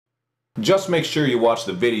Just make sure you watch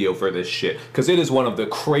the video for this shit, because it is one of the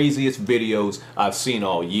craziest videos I've seen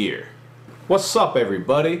all year. What's up,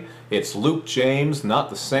 everybody? It's Luke James,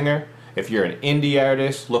 not the singer. If you're an indie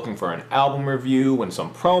artist looking for an album review and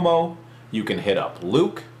some promo, you can hit up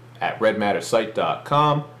Luke at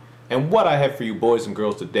redmattersite.com. And what I have for you boys and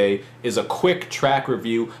girls today is a quick track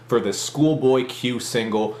review for the Schoolboy Q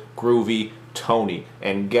single, Groovy Tony.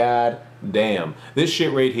 And god damn, this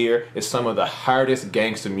shit right here is some of the hardest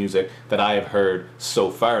gangsta music that I have heard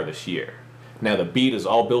so far this year. Now the beat is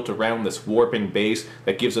all built around this warping bass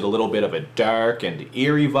that gives it a little bit of a dark and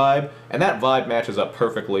eerie vibe, and that vibe matches up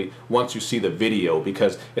perfectly once you see the video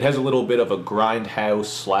because it has a little bit of a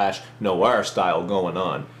grindhouse / noir style going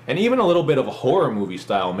on. And even a little bit of a horror movie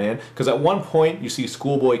style, man, because at one point you see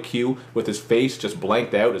Schoolboy Q with his face just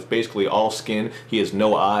blanked out. It's basically all skin. He has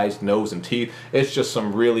no eyes, nose, and teeth. It's just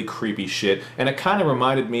some really creepy shit, and it kind of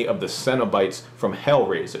reminded me of the Cenobites from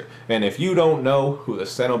Hellraiser. And if you don't know who the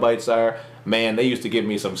Cenobites are, man, they used to give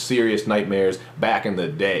me some serious nightmares back in the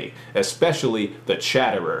day, especially the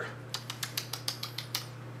Chatterer.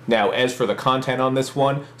 Now, as for the content on this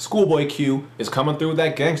one, Schoolboy Q is coming through with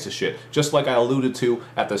that gangsta shit, just like I alluded to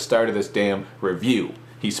at the start of this damn review.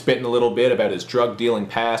 He's spitting a little bit about his drug dealing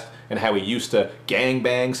past and how he used to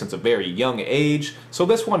gangbang since a very young age. So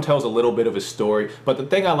this one tells a little bit of his story, but the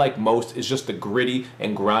thing I like most is just the gritty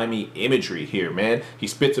and grimy imagery here, man. He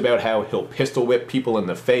spits about how he'll pistol whip people in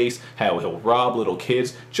the face, how he'll rob little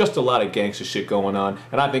kids, just a lot of gangsta shit going on,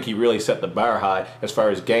 and I think he really set the bar high as far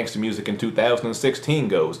as gangsta music in 2016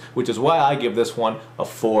 goes, which is why I give this one a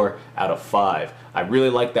 4 out of 5. I really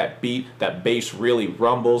like that beat, that bass really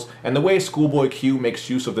rumbles, and the way Schoolboy Q makes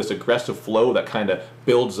use of this aggressive flow that kind of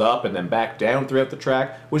builds up and then back down throughout the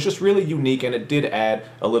track was just really unique, and it did add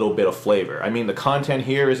a little bit of flavor. I mean, the content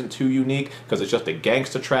here isn't too unique because it's just a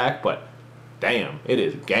gangsta track, but damn, it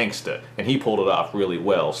is gangsta, and he pulled it off really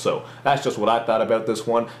well. So that's just what I thought about this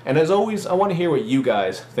one, and as always, I want to hear what you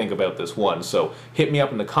guys think about this one. So hit me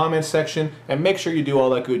up in the comments section, and make sure you do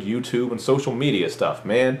all that good YouTube and social media stuff,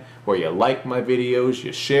 man, where you like my videos,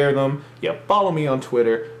 you share them, you follow me on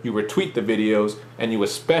Twitter, you retweet the videos, and you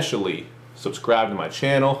especially subscribe to my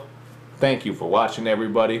channel. Thank you for watching,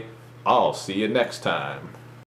 everybody. I'll see you next time.